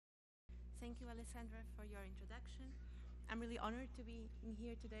Thank you, Alessandra, for your introduction. I'm really honored to be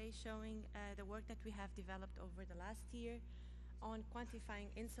here today showing the work that we have developed over the last year on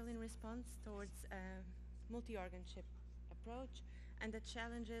quantifying insulin response towards a multi-organ chip approach and the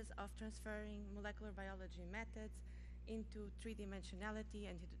challenges of transferring molecular biology methods into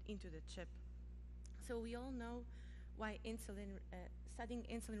three-dimensionality and into the chip. So we all know why studying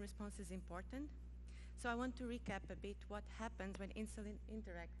insulin response is important. So I want to recap a bit what happens when insulin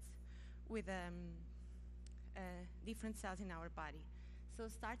interacts with different cells in our body. So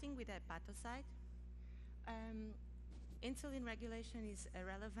starting with the hepatocyte, insulin regulation is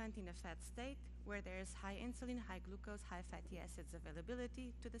relevant in a fat state where there is high insulin, high glucose, high fatty acids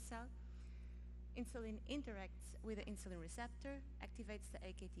availability to the cell. Insulin interacts with the insulin receptor, activates the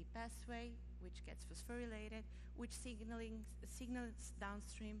AKT pathway, which gets phosphorylated, which signals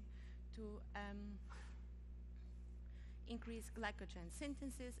downstream to increase glycogen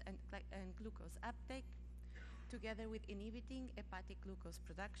synthesis and glucose uptake, together with inhibiting hepatic glucose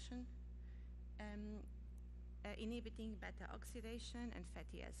production, inhibiting beta oxidation and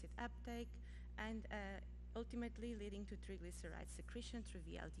fatty acid uptake, and ultimately leading to triglyceride secretion through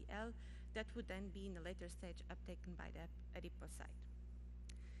VLDL that would then be in a later stage uptaken by the adipocyte.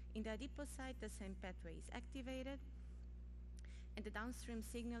 In the adipocyte, the same pathway is activated, and the downstream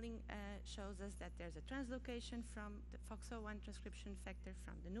signaling shows us that there's a translocation from the FOXO1 transcription factor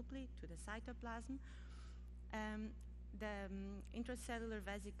from the nuclei to the cytoplasm. The intracellular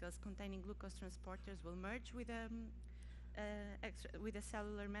vesicles containing glucose transporters will merge with the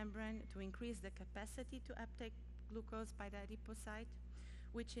cellular membrane to increase the capacity to uptake glucose by the adipocyte,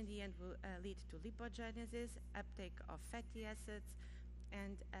 which in the end will lead to lipogenesis, uptake of fatty acids,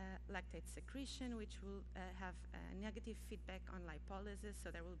 and lactate secretion, which will have negative feedback on lipolysis,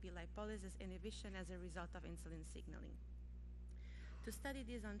 so there will be lipolysis inhibition as a result of insulin signaling. To study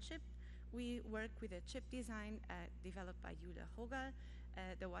this on chip, we work with a chip design developed by Julia Hogar,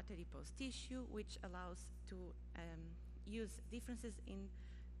 the water adipose tissue, which allows to use differences in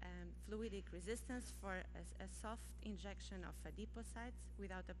fluidic resistance for a soft injection of adipocytes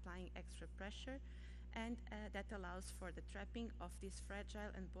without applying extra pressure, and that allows for the trapping of these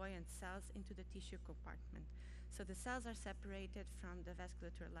fragile and buoyant cells into the tissue compartment. So the cells are separated from the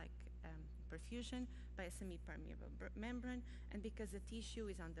vasculature-like perfusion by a semi-permeable membrane, and because the tissue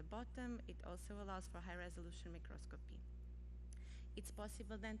is on the bottom, it also allows for high-resolution microscopy. It's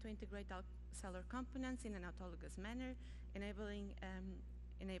possible then to integrate cellular components in an autologous manner, enable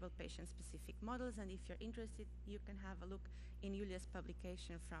patient-specific models, and if you're interested, you can have a look in Julia's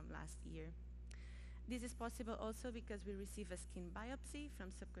publication from last year. This is possible also because we receive a skin biopsy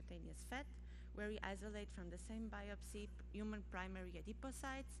from subcutaneous fat, where we isolate from the same biopsy human primary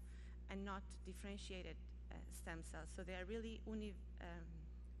adipocytes and not differentiated stem cells. So they are really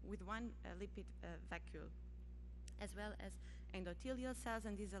with one lipid vacuole, as well as endothelial cells,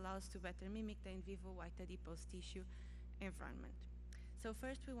 and this allows to better mimic the in vivo white adipose tissue environment. So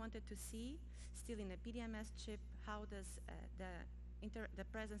first we wanted to see, still in a PDMS chip, how does the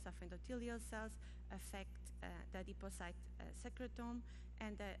presence of endothelial cells affect the adipocyte secretome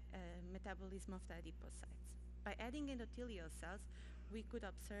and the metabolism of the adipocytes. By adding endothelial cells, we could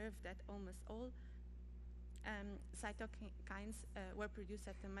observe that almost all cytokines were produced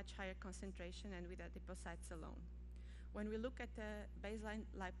at a much higher concentration and with adipocytes alone. When we look at the baseline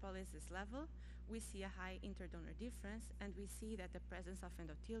lipolysis level, we see a high interdonor difference, and we see that the presence of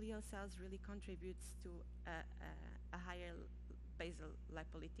endothelial cells really contributes to a higher basal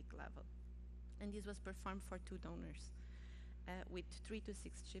lipolytic level. And this was performed for 2 donors with 3 to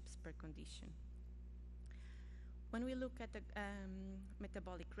 6 chips per condition. When we look at the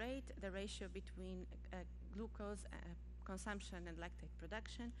metabolic rate, the ratio between glucose consumption and lactate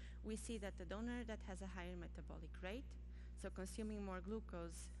production, we see that the donor that has a higher metabolic rate, so consuming more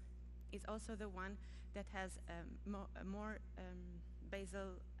glucose, is also the one that has a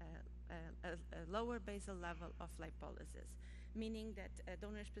lower basal level of lipolysis, meaning that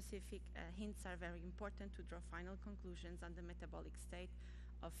donor-specific hints are very important to draw final conclusions on the metabolic state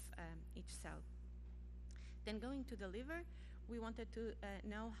of each cell. Then going to the liver, we wanted to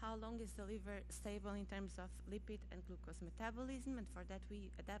know how long is the liver stable in terms of lipid and glucose metabolism, and for that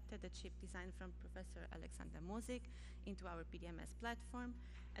we adapted the chip design from Professor Alexander Mozik into our PDMS platform,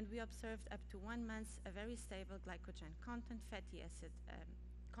 and we observed up to 1 month a very stable glycogen content, fatty acid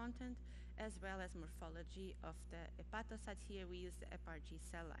content, as well as morphology of the hepatocytes. Here we use the FRG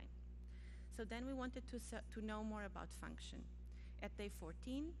cell line. So then we wanted to know more about function. At day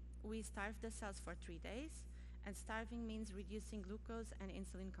 14, we starved the cells for 3 days, and starving means reducing glucose and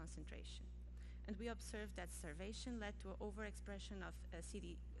insulin concentration. and we observed that starvation led to an overexpression of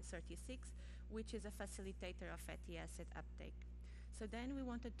CD36, which is a facilitator of fatty acid uptake. So then we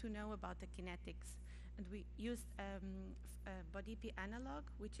wanted to know about the kinetics, and we used a BODIPI analog,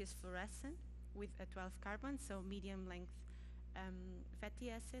 which is fluorescent with 12 carbons, so medium length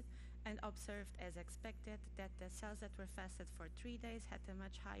fatty acid, and observed, as expected, that the cells that were fasted for 3 days had a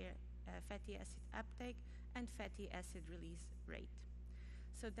much higher fatty acid uptake and fatty acid release rate.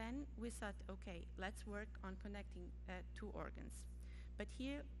 So then we thought, okay, let's work on connecting two organs. But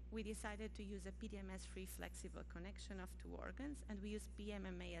here we decided to use a PDMS-free flexible connection of two organs, and we use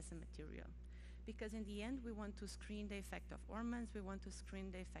PMMA as a material. Because in the end, we want to screen the effect of hormones, we want to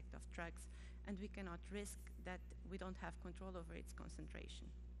screen the effect of drugs, and we cannot risk that we don't have control over its concentration.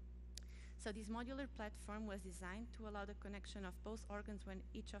 So this modular platform was designed to allow the connection of both organs when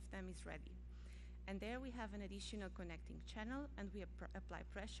each of them is ready. And there we have an additional connecting channel, and we apply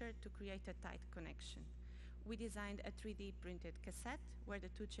pressure to create a tight connection. We designed a 3D printed cassette where the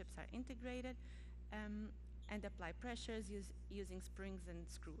two chips are integrated and apply pressures using springs and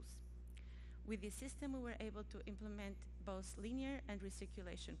screws. With this system, we were able to implement both linear and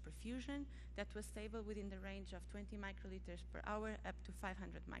recirculation perfusion that was stable within the range of 20 microliters per hour up to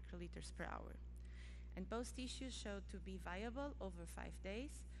 500 microliters per hour. And both tissues showed to be viable over 5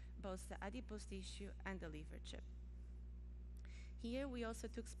 days, both the adipose tissue and the liver chip. Here we also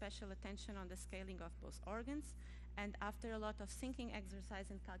took special attention on the scaling of both organs, and after a lot of thinking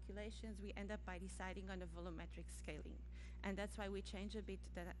exercise and calculations, we end up by deciding on a volumetric scaling. And that's why we changed a bit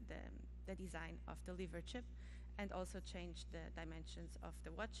the design of the liver chip, and also changed the dimensions of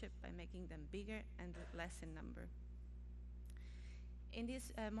the watt chip by making them bigger and less in number. In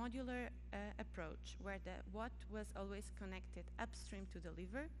this modular approach, where the watt was always connected upstream to the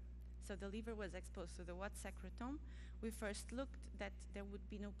liver, so the liver was exposed to the watt secretome, we first looked that there would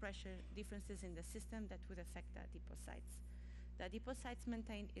be no pressure differences in the system that would affect the adipocytes. The adipocytes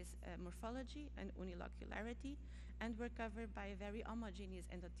maintained its morphology and unilocularity and were covered by a very homogeneous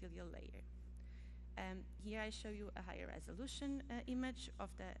endothelial layer. Here I show you a higher resolution image of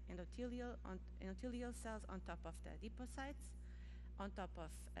the endothelial cells on top of the adipocytes, on top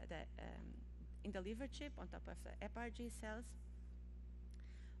of in the liver chip, on top of the FRG cells,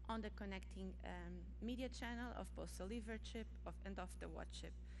 on the connecting media channel of both the liver chip and of the watt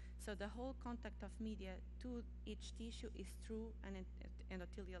chip. So the whole contact of media to each tissue is through an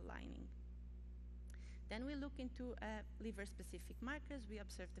endothelial lining. Then we look into liver-specific markers. We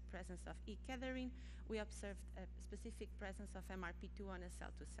observed the presence of E-cadherin. We observed a specific presence of MRP2 on a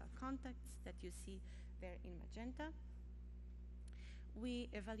cell-to-cell contacts that you see there in magenta. We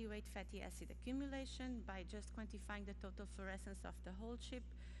evaluate fatty acid accumulation by just quantifying the total fluorescence of the whole chip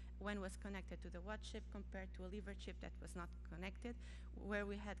when was connected to the watt chip compared to a liver chip that was not connected, where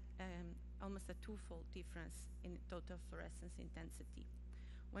we had almost a twofold difference in total fluorescence intensity.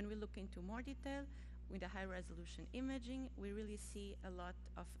 When we look into more detail, with the high resolution imaging, we really see a lot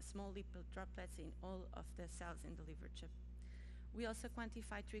of small lipid droplets in all of the cells in the liver chip. We also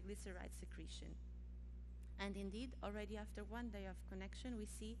quantify triglyceride secretion. And indeed, already after 1 day of connection, we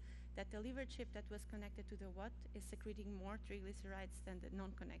see that the liver chip that was connected to the watt is secreting more triglycerides than the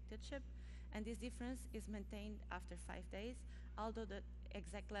non-connected chip. And this difference is maintained after 5 days, although the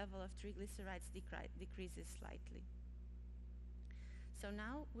exact level of triglycerides decreases slightly. So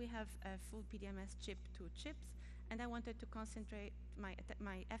now we have a full PDMS chip, 2 chips, and I wanted to concentrate my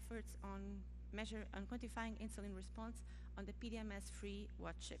efforts on quantifying insulin response on the PDMS-free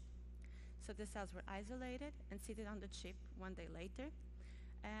watt chip. So the cells were isolated and seated on the chip 1 day later,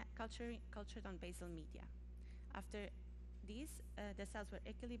 cultured on basal media. After these, the cells were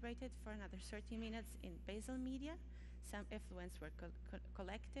equilibrated for another 30 minutes in basal media. Some effluents were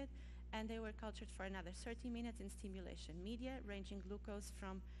collected, and they were cultured for another 30 minutes in stimulation media, ranging glucose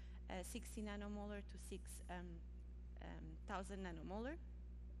from 60 nanomolar to 6,000 nanomolar,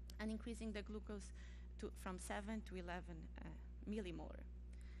 and increasing the glucose from 7 to 11 millimolar.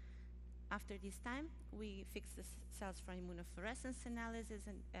 After this time, we fixed the cells for immunofluorescence analysis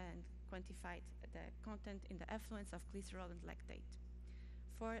and quantified the content in the effluents of glycerol and lactate.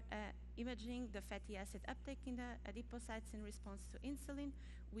 For imaging the fatty acid uptake in the adipocytes in response to insulin,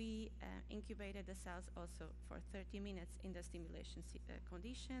 we incubated the cells also for 30 minutes in the stimulation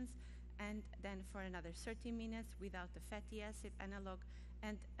conditions, and then for another 30 minutes without the fatty acid analog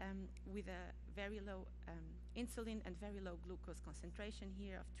and with a very low insulin and very low glucose concentration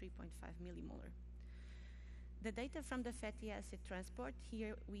here of 3.5 millimolar. The data from the fatty acid transport,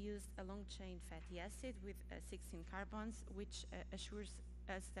 here we used a long-chain fatty acid with 16 carbons, which assures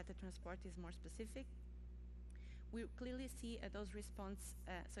us that the transport is more specific. we clearly see a dose response,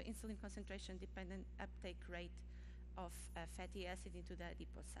 so insulin concentration dependent uptake rate of fatty acid into the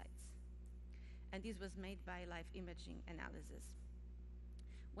adipocytes. And this was made by live imaging analysis.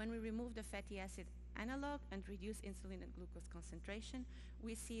 When we remove the fatty acid analog and reduce insulin and glucose concentration,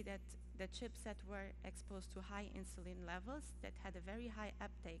 we see that the chips that were exposed to high insulin levels, that had a very high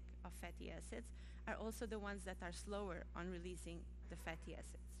uptake of fatty acids, are also the ones that are slower on releasing the fatty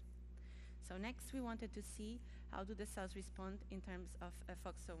acids. So next we wanted to see how do the cells respond in terms of a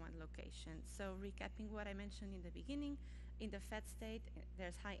FOXO1 location. So recapping what I mentioned in the beginning, in the fat state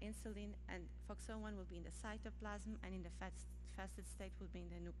there's high insulin, and FOXO1 will be in the cytoplasm, and in the fasted state will be in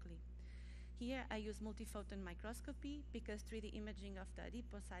the nuclei. Here I use multiphoton microscopy because 3D imaging of the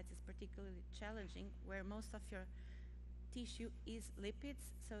adipocytes is particularly challenging, where most of your tissue is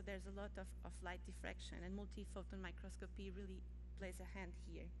lipids, so there's a lot of light diffraction, and multiphoton microscopy really plays a hand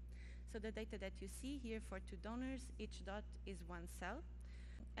here. So the data that you see here for 2 donors, each dot is 1 cell.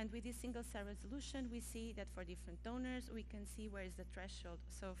 And with this single cell resolution, we see that for different donors, we can see where is the threshold.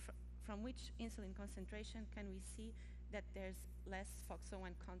 So from which insulin concentration can we see that there's less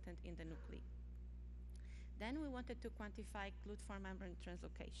FOXO1 content in the nuclei. Then we wanted to quantify GLUT4 membrane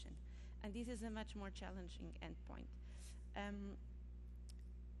translocation. And this is a much more challenging endpoint.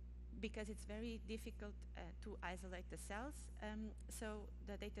 Because it's very difficult to isolate the cells. So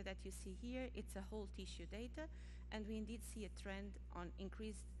the data that you see here, it's a whole tissue data, and we indeed see a trend on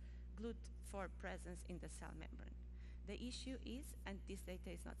increased GLUT4 presence in the cell membrane. The issue is, and this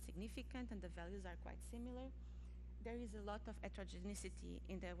data is not significant and the values are quite similar, there is a lot of heterogeneity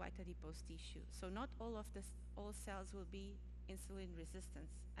in the white adipose tissue. So not all of all cells will be insulin resistant,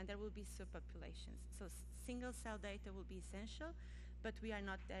 and there will be subpopulations. So single cell data will be essential, but we are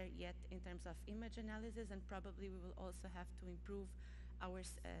not there yet in terms of image analysis, and probably we will also have to improve our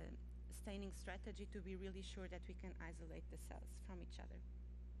staining strategy to be really sure that we can isolate the cells from each other.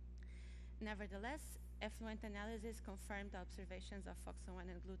 Nevertheless, effluent analysis confirmed the observations of FOXO1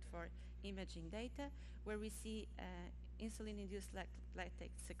 and GLUT4 imaging data, where we see insulin-induced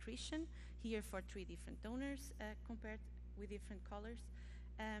lactate secretion, here for 3 different donors compared with different colors,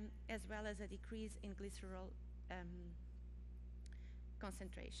 as well as a decrease in glycerol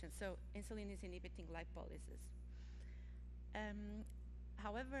concentration. So insulin is inhibiting lipolysis.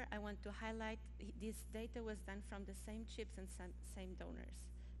 However, I want to highlight this data was done from the same chips and same donors.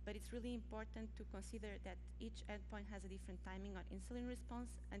 But it's really important to consider that each endpoint has a different timing on insulin response,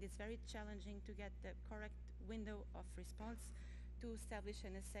 and it's very challenging to get the correct window of response to establish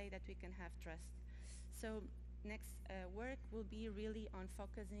an assay that we can have trust. So next work will be really on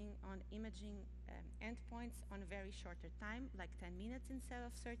focusing on imaging endpoints on a very shorter time, like 10 minutes instead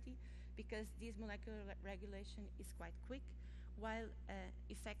of 30, because this molecular regulation is quite quick, while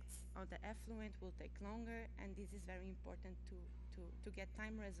effects on the effluent will take longer, and this is very important to get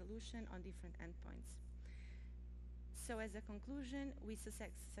time resolution on different endpoints. So as a conclusion, we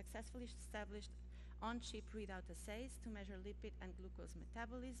successfully established on-chip readout assays to measure lipid and glucose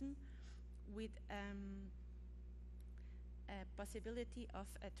metabolism with a possibility of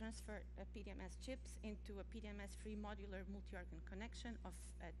transfer PDMS chips into a PDMS-free modular multi-organ connection of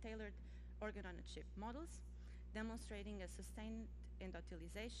tailored organ-on-a-chip models, demonstrating a sustained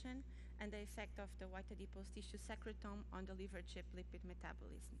endothelization and the effect of the white adipose tissue secretome on the liver chip lipid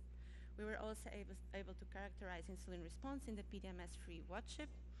metabolism. We were also able to characterize insulin response in the PDMS-free WAT chip,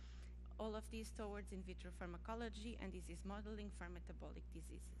 all of these towards in vitro pharmacology and disease modeling for metabolic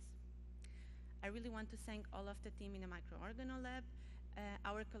diseases. I really want to thank all of the team in the microorganol lab,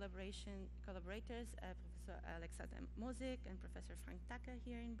 our collaborators, Professor Alexander Mosik and Professor Frank Taka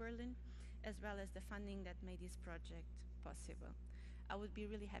here in Berlin, as well as the funding that made this project possible. I would be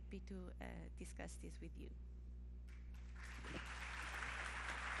really happy to discuss this with you.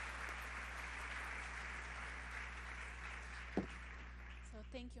 So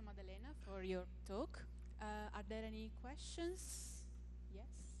thank you, Madelena, for your talk. Are there any questions? Yes?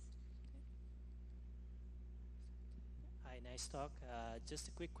 Okay. Hi, nice talk. Just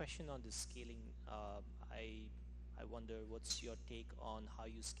a quick question on the scaling. I wonder what's your take on how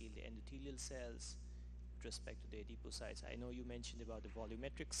you scale the endothelial cells with respect to the adipocytes. I know you mentioned about the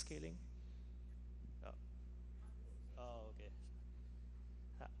volumetric scaling. Okay.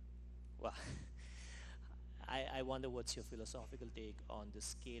 Well, I wonder what's your philosophical take on the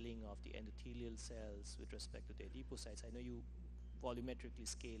scaling of the endothelial cells with respect to the adipocytes. I know you volumetrically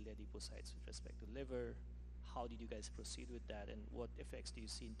scale the adipocytes with respect to liver. How did you guys proceed with that, and what effects do you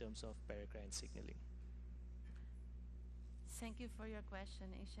see in terms of paracrine signaling? Thank you for your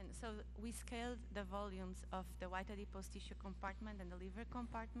question, Ishan. So we scaled the volumes of the white adipose tissue compartment and the liver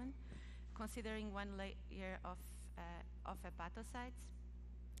compartment, considering one layer of of hepatocytes,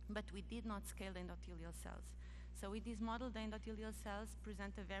 but we did not scale the endothelial cells. So with this model, the endothelial cells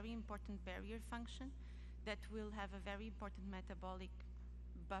present a very important barrier function that will have a very important metabolic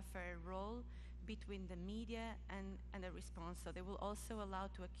buffer role between the media and the response. So they will also allow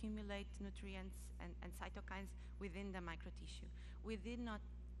to accumulate nutrients and cytokines within the microtissue. We did not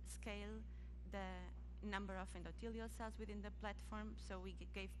scale the number of endothelial cells within the platform, so we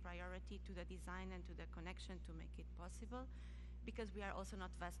gave priority to the design and to the connection to make it possible, because we are also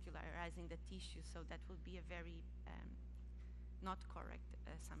not vascularizing the tissue, so that would be a very not correct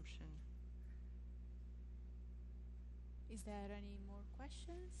assumption. Is there any more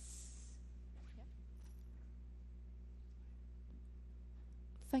questions? Yeah.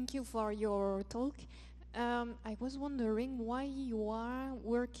 Thank you for your talk. I was wondering why you are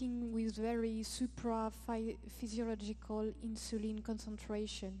working with very supra-physiological insulin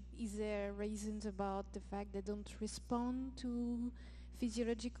concentration. Is there reasons about the fact they don't respond to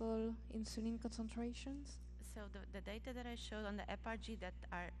physiological insulin concentrations? So the data that I showed on the FRG that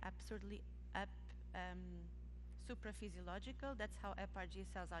are absurdly supraphysiological, that's how FRG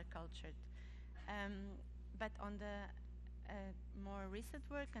cells are cultured. But on the more recent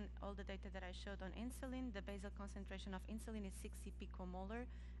work and all the data that I showed on insulin, the basal concentration of insulin is 60 picomolar,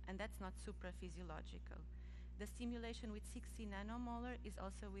 and that's not supraphysiological. The stimulation with 60 nanomolar is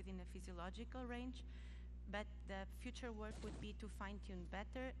also within a physiological range, but the future work would be to fine-tune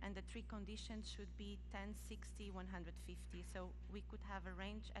better, and the three conditions should be 10, 60, 150, so we could have a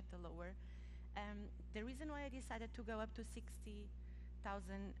range at the lower. The reason why I decided to go up to 60,000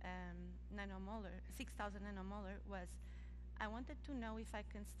 nanomolar, 6,000 nanomolar was I wanted to know if I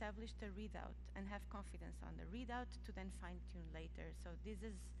can establish the readout and have confidence on the readout to then fine-tune later. So this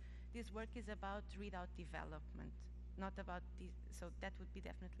work is about readout development, not about so that would be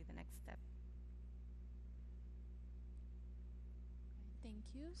definitely the next step. Thank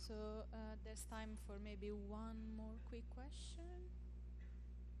you. So there's time for maybe one more quick question.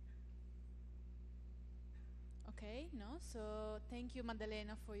 Okay, no. So thank you,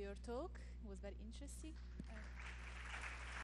 Madelena, for your talk. It was very interesting.